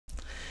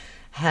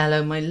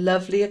Hello, my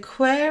lovely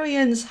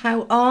Aquarians.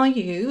 How are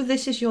you?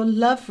 This is your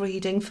love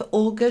reading for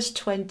August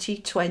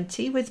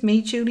 2020 with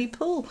me, Julie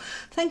Poole.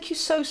 Thank you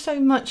so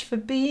much for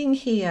being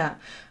here.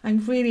 I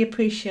really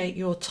appreciate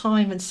your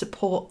time and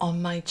support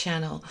on my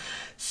channel.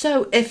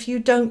 So if you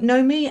don't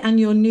know me and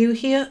you're new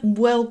here,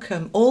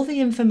 welcome. All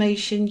the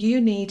information you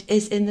need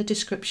is in the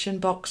description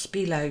box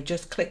below.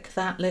 Just click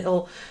that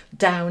little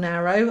down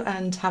arrow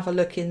and have a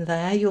look in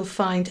there. You'll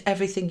find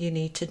everything you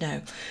need to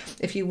know.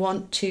 If you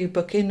want to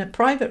book in a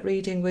private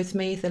reading with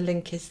me, the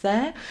link is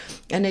there.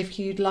 And if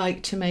you'd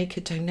like to make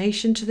a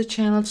donation to the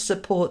channel to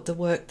support the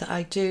work that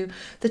I do,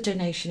 the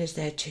donation is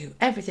there too.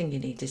 Everything you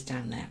need is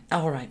down there.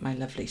 All right, my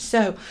lovely.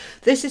 So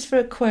this is for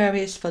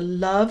Aquarius for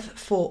love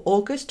for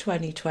August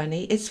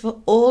 2020. It's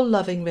for all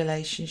loving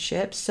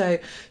relationships. So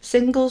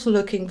singles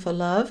looking for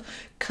love,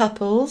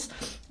 couples,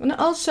 and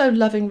also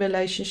loving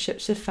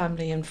relationships with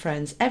family and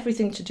friends.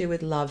 Everything to do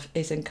with love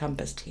is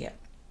encompassed here.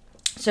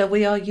 So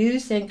we are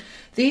using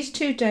these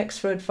two decks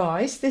for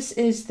advice. This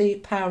is the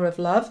Power of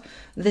Love.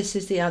 This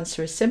is The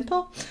Answer is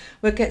Simple.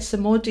 We'll get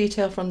some more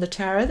detail from the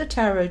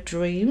Tarot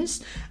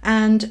Dreams,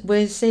 and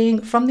we're seeing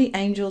from the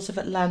Angels of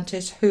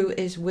Atlantis who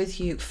is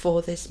with you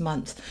for this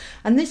month.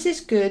 And this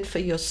is good for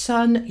your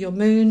Sun, your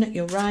Moon,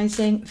 your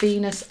Rising,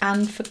 Venus,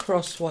 and for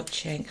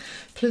cross-watching.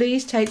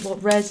 Please take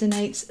what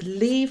resonates,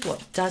 leave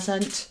what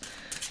doesn't,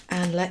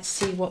 and let's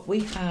see what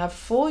we have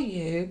for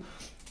you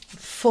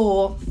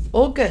for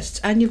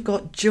August. And you've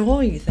got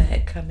joy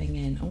there coming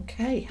in.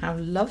 Okay, how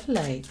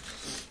lovely.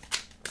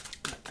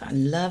 A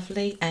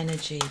lovely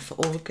energy for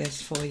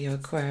August for you,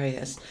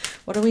 Aquarius.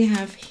 What do we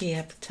have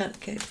here?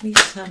 Give me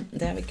some.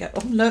 There we go.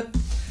 Oh, look,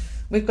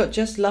 we've got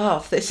just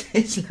laugh. This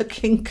is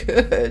looking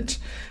good.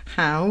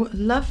 How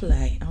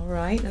lovely. All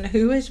right, and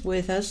who is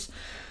with us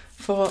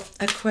for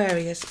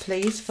Aquarius,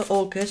 please, for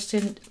August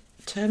in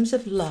terms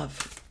of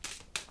love?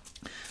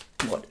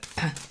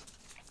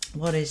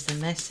 What is the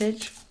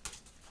message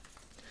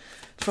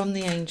from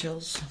the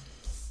angels?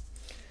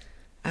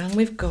 And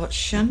we've got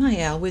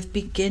Shamael with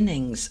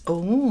beginnings.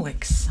 Oh,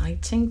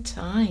 exciting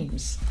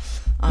times.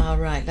 All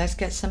right, let's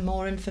get some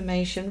more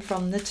information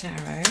from the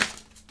tarot.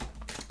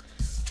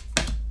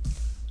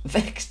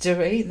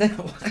 Victory.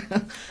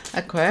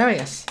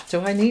 Aquarius,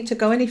 do I need to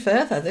go any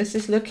further? This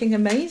is looking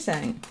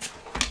amazing.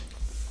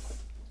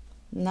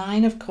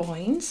 9 of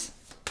coins.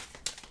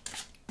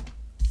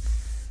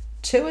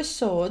 2 of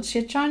swords.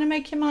 You're trying to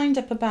make your mind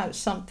up about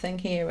something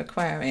here,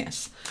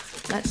 Aquarius.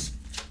 Let's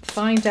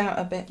find out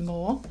a bit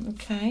more.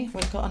 Okay,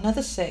 we've got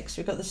another 6.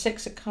 We've got the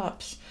 6 of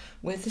cups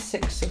with the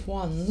 6 of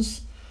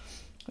wands.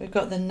 We've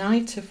got the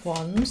Knight of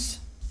wands.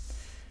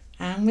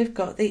 And we've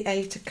got the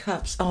 8 of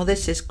cups. Oh,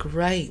 this is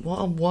great.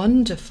 What a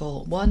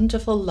wonderful,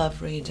 wonderful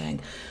love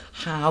reading.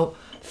 How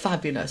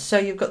fabulous. So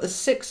you've got the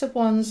 6 of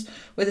wands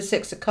with the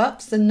 6 of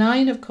cups, the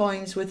 9 of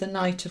coins with the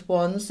Knight of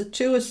wands, the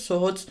 2 of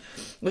swords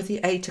with the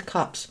 8 of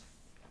cups.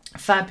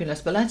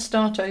 Fabulous. But let's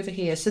start over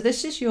here. So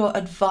this is your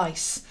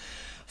advice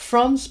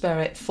from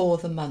Spirit for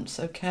the month,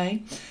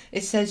 okay?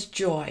 It says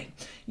joy.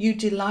 You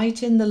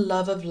delight in the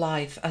love of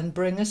life and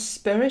bring a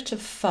spirit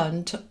of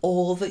fun to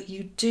all that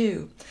you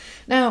do.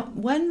 Now,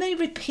 when they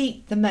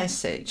repeat the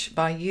message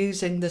by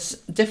using this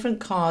different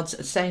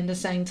cards saying the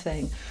same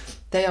thing,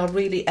 they are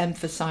really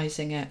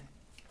emphasizing it.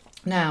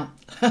 Now,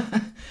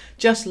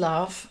 just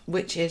laugh,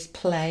 which is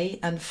play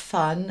and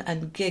fun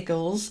and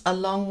giggles,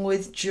 along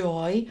with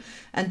joy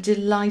and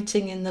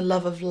delighting in the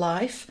love of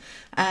life,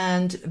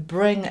 and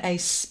bring a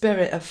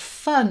spirit of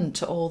fun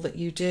to all that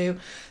you do.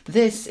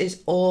 This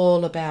is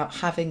all about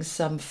having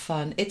some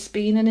fun. It's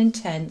been an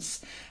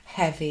intense,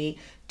 heavy,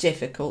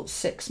 difficult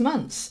 6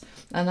 months.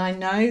 And I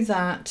know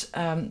that,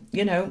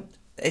 you know,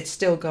 it's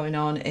still going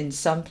on in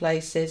some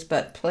places,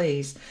 but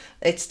please,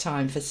 it's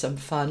time for some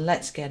fun.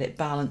 Let's get it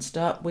balanced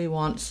up. We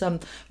want some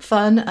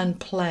fun and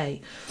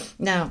play.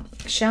 Now,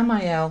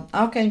 Shamael,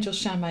 Archangel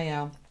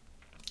Shamael,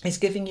 is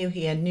giving you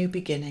here new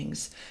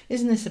beginnings.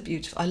 Isn't this a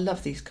beautiful? I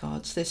love these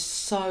cards. They're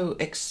so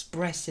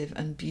expressive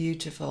and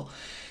beautiful.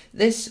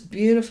 This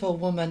beautiful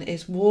woman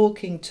is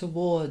walking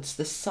towards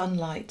the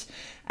sunlight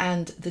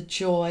and the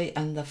joy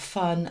and the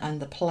fun and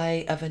the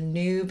play of a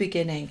new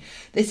beginning.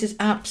 This is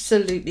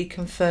absolutely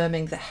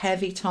confirming the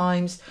heavy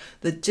times,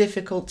 the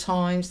difficult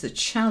times, the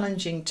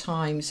challenging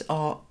times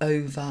are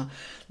over.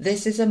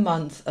 This is a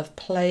month of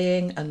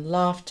playing and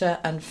laughter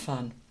and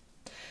fun.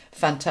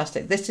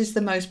 Fantastic. This is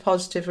the most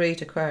positive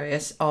read,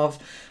 Aquarius, of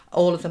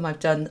all of them I've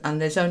done,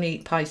 and there's only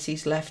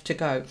Pisces left to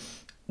go.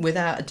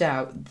 Without a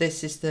doubt,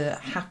 this is the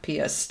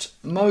happiest,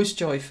 most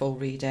joyful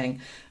reading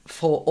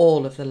for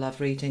all of the love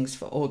readings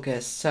for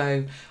August.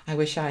 So I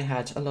wish I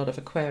had a lot of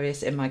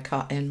Aquarius in my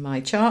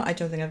chart. I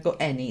don't think I've got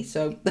any.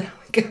 So there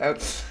we go.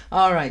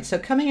 All right. So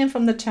coming in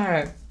from the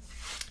tarot,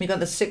 we've got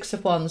the 6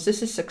 of wands.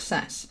 This is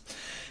success.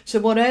 So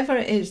whatever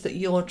it is that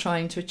you're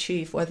trying to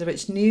achieve, whether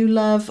it's new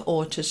love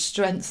or to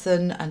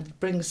strengthen and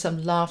bring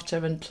some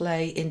laughter and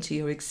play into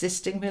your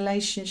existing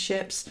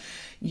relationships,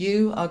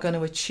 You are going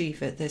to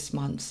achieve it this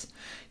month.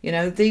 You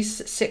know,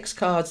 these 6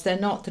 cards, they're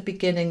not the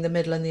beginning, the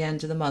middle and the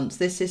end of the month.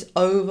 This is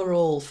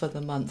overall for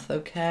the month,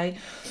 okay?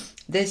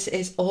 This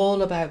is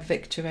all about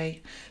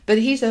victory. But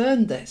he's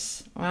earned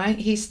this, right?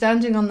 He's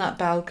standing on that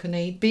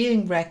balcony,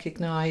 being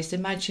recognised,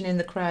 imagining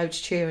the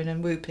crowds cheering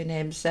and whooping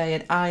him,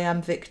 saying, I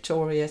am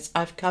victorious.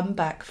 I've come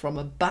back from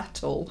a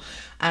battle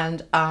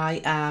and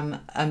I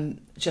am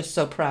just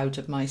so proud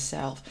of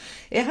myself.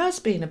 It has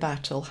been a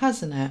battle,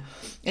 hasn't it?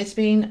 It's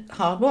been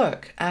hard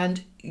work.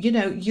 And, you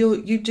know,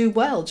 you do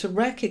well to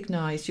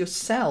recognise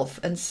yourself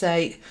and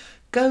say,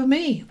 go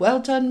me, well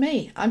done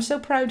me. I'm so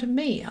proud of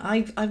me.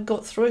 I've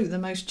got through the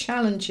most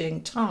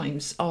challenging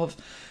times of,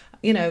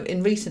 you know,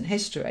 in recent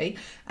history,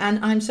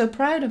 and I'm so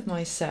proud of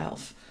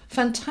myself.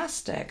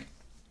 Fantastic.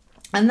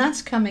 And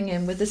that's coming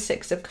in with the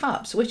 6 of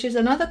Cups, which is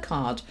another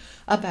card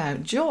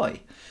about joy,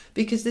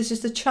 because this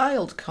is the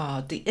child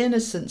card, the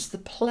innocence, the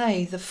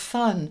play, the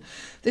fun.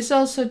 This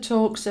also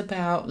talks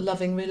about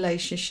loving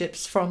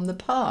relationships from the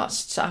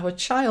past, our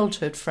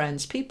childhood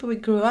friends, people we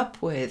grew up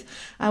with,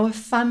 our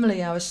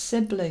family, our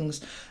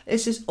siblings.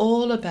 This is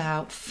all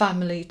about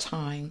family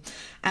time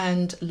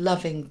and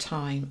loving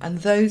time. And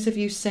those of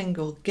you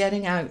single,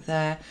 getting out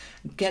there,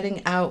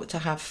 getting out to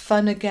have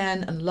fun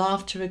again and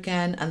laughter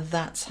again, and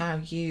that's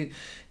how you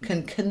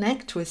can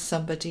connect with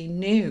somebody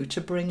new to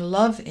bring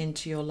love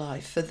into your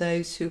life for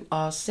those who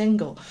are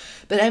single.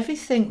 But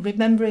everything,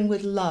 remembering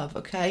with love,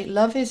 okay?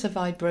 Love is a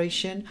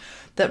vibration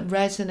that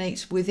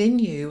resonates within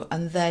you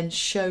and then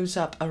shows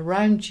up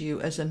around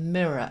you as a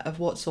mirror of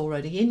what's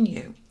already in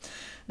you.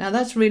 Now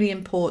that's really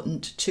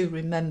important to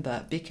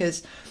remember,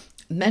 because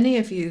many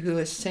of you who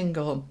are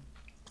single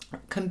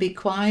can be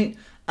quite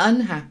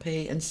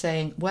unhappy and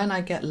saying, when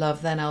I get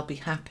love, then I'll be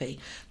happy.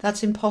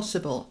 That's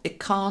impossible. It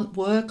can't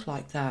work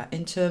like that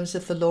in terms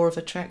of the law of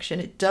attraction.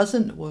 It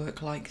doesn't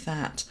work like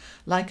that.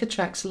 Like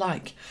attracts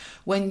like.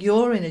 When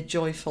you're in a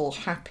joyful,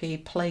 happy,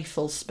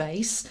 playful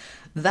space,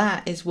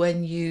 that is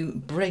when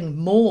you bring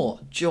more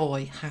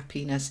joy,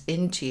 happiness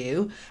into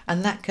you,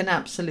 and that can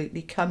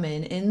absolutely come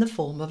in the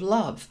form of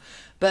love.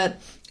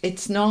 But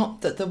it's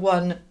not that the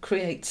one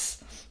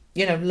creates,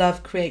 you know,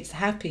 love creates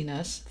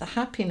happiness. The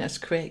happiness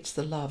creates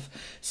the love.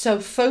 So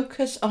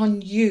focus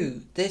on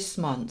you this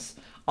month,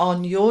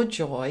 on your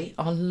joy,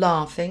 on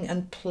laughing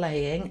and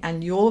playing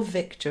and your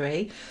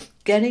victory,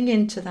 getting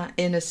into that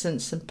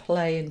innocence and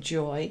play and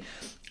joy.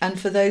 And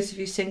for those of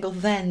you single,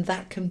 then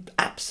that can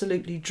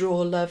absolutely draw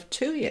love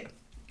to you.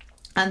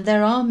 And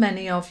there are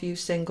many of you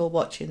single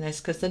watching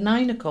this, because the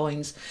 9 of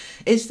Coins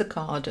is the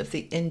card of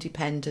the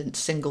independent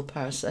single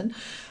person.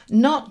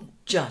 Not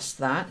just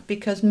that,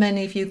 because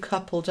many of you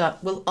coupled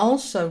up will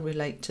also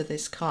relate to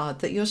this card,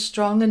 that you're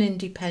strong and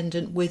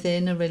independent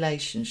within a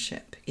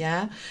relationship.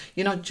 Yeah,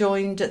 you're not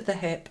joined at the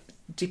hip,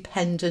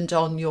 dependent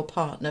on your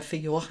partner for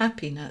your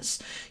happiness.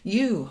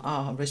 You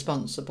are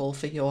responsible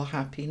for your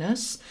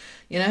happiness.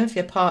 You know, if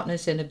your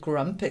partner's in a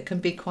grump, it can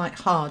be quite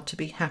hard to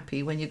be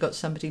happy when you've got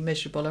somebody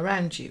miserable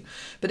around you.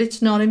 But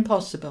it's not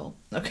impossible,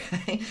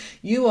 okay?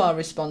 You are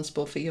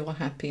responsible for your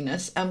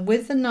happiness. And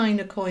with the 9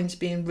 of Coins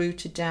being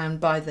rooted down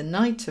by the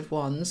Knight of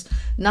Wands,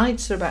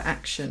 Knights are about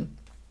action,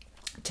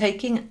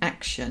 taking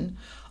action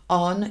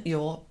on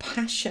your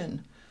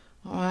passion.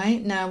 All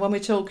right, now when we're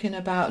talking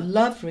about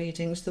love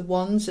readings, the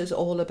Wands is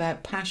all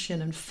about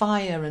passion and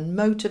fire and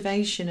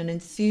motivation and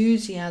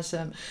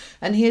enthusiasm.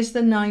 And here's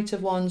the Knight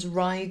of Wands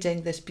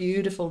riding this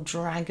beautiful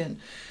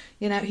dragon.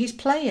 You know, he's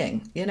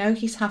playing, you know,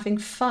 he's having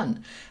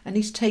fun and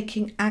he's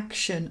taking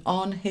action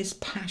on his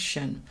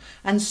passion.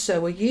 And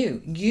so are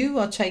you. You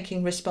are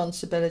taking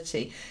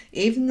responsibility.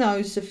 Even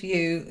those of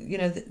you, you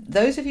know,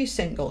 those of you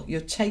single, you're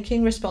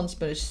taking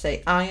responsibility to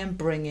say, I am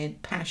bringing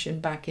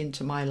passion back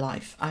into my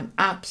life. I'm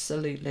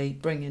absolutely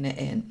bringing it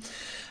in.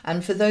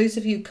 And for those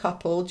of you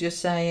coupled, you're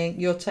saying,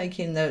 you're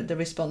taking the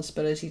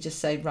responsibility to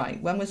say,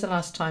 right, when was the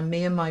last time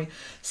me and my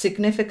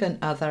significant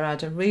other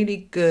had a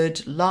really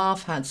good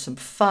laugh, had some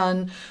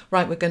fun?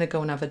 Right, we're going to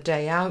go and have a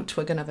day out.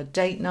 We're going to have a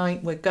date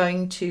night. We're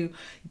going to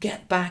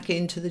get back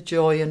into the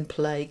joy and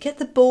play. Get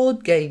the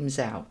board games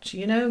out,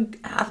 you know,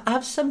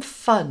 have some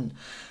fun.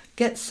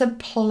 Get some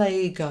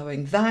play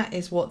going. That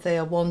is what they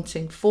are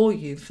wanting for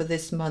you for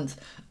this month.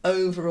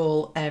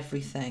 Overall,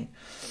 everything.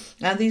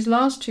 Now, these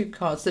last 2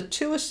 cards, the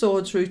 2 of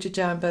Swords rooted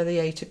down by the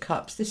 8 of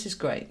Cups. This is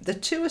great. The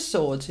 2 of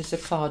Swords is a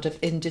card of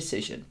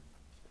indecision.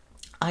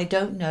 I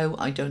don't know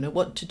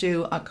what to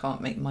do. I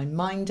can't make my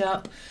mind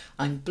up.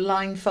 I'm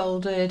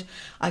blindfolded.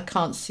 I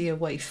can't see a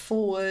way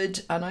forward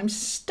and I'm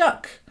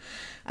stuck.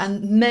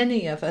 And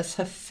many of us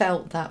have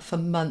felt that for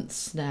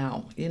months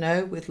now, you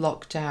know, with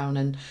lockdown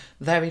and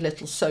very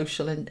little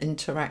social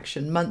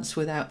interaction, months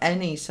without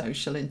any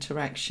social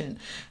interaction.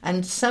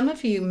 And some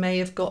of you may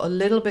have got a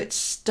little bit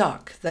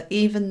stuck, that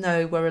even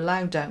though we're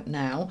allowed out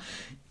now,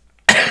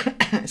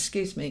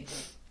 excuse me,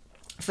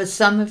 for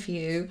some of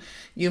you,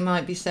 you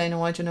might be saying,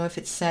 oh, I don't know if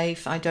it's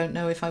safe. I don't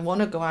know if I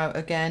want to go out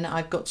again.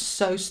 I've got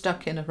so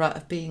stuck in a rut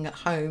of being at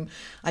home.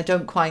 I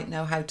don't quite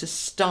know how to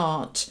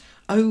start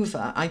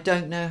over. I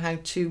don't know how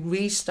to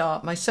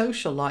restart my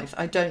social life.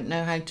 I don't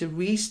know how to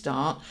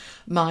restart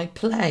my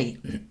play.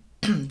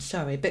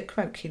 Sorry, a bit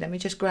croaky. Let me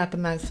just grab a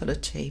mouthful of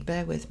tea.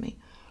 Bear with me.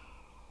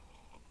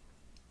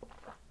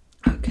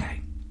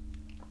 Okay.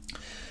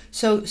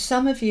 So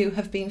some of you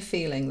have been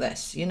feeling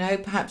this, you know,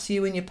 perhaps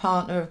you and your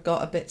partner have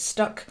got a bit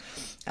stuck.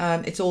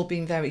 It's all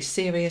been very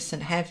serious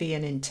and heavy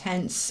and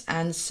intense.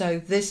 And so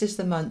this is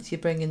the month you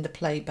bring in the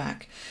play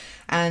back.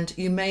 And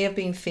you may have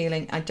been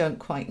feeling, I don't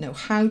quite know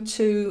how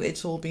to,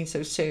 it's all been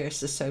so serious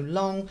for so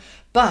long,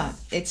 but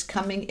it's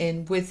coming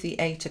in with the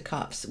Eight of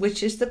Cups,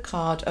 which is the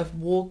card of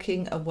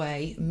walking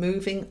away,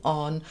 moving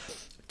on,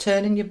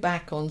 turning your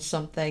back on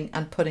something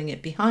and putting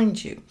it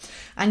behind you.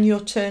 And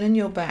you're turning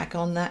your back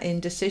on that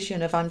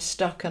indecision of I'm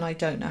stuck and I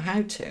don't know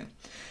how to.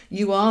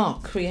 You are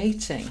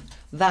creating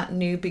that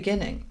new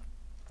beginning.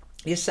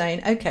 You're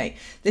saying, okay,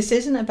 this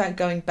isn't about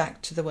going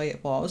back to the way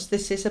it was.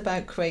 This is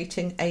about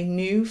creating a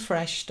new,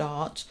 fresh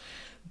start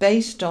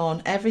based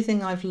on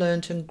everything I've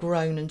learned and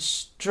grown and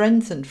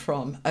strengthened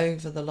from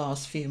over the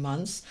last few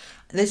months.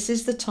 This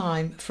is the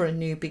time for a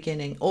new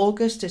beginning.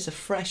 August is a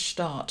fresh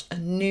start, a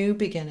new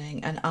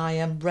beginning, and I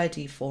am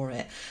ready for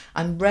it.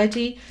 I'm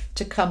ready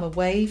to come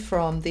away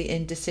from the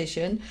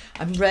indecision.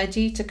 I'm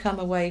ready to come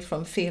away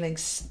from feeling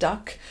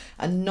stuck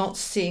and not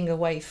seeing a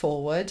way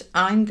forward.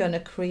 I'm going to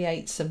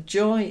create some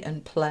joy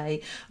and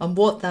play, and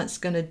what that's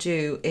going to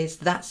do is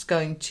that's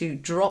going to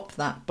drop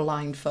that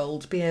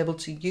blindfold, be able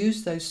to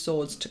use those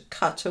swords to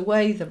cut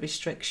away the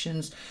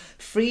restrictions,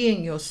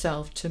 freeing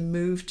yourself to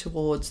move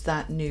towards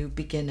that new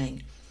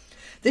beginning.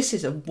 This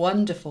is a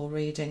wonderful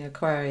reading,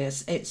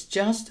 Aquarius. It's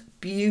just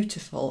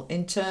beautiful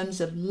in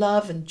terms of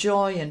love and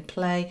joy and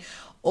play,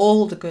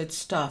 all the good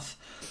stuff.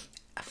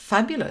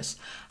 Fabulous.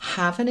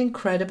 Have an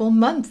incredible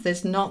month.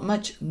 There's not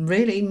much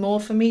really more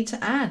for me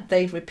to add.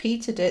 They've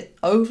repeated it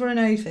over and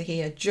over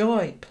here.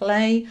 Joy,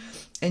 play,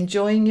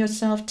 enjoying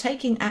yourself,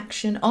 taking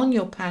action on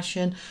your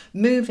passion,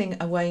 moving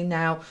away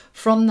now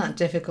from that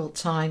difficult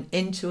time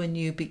into a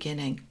new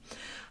beginning.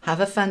 Have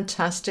a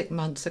fantastic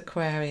month,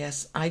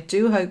 Aquarius. I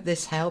do hope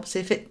this helps.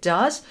 If it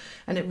does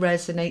and it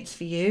resonates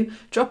for you,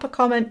 drop a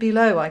comment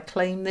below. I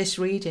claim this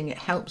reading. It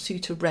helps you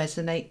to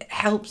resonate, it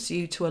helps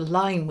you to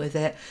align with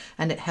it,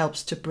 and it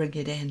helps to bring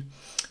it in.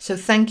 So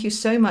thank you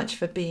so much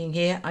for being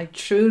here. I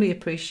truly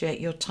appreciate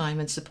your time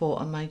and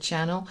support on my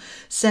channel.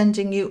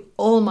 Sending you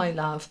all my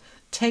love.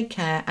 Take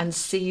care and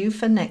see you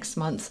for next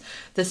month.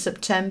 The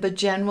September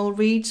general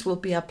reads will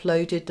be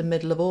uploaded the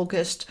middle of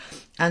August,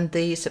 and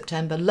the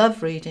September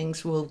love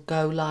readings will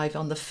go live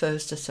on the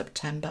 1st of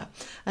September.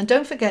 And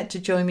don't forget to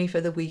join me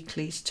for the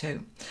weeklies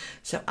too.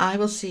 So I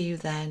will see you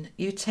then.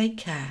 You take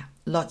care.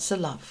 Lots of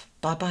love.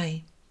 Bye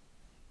bye.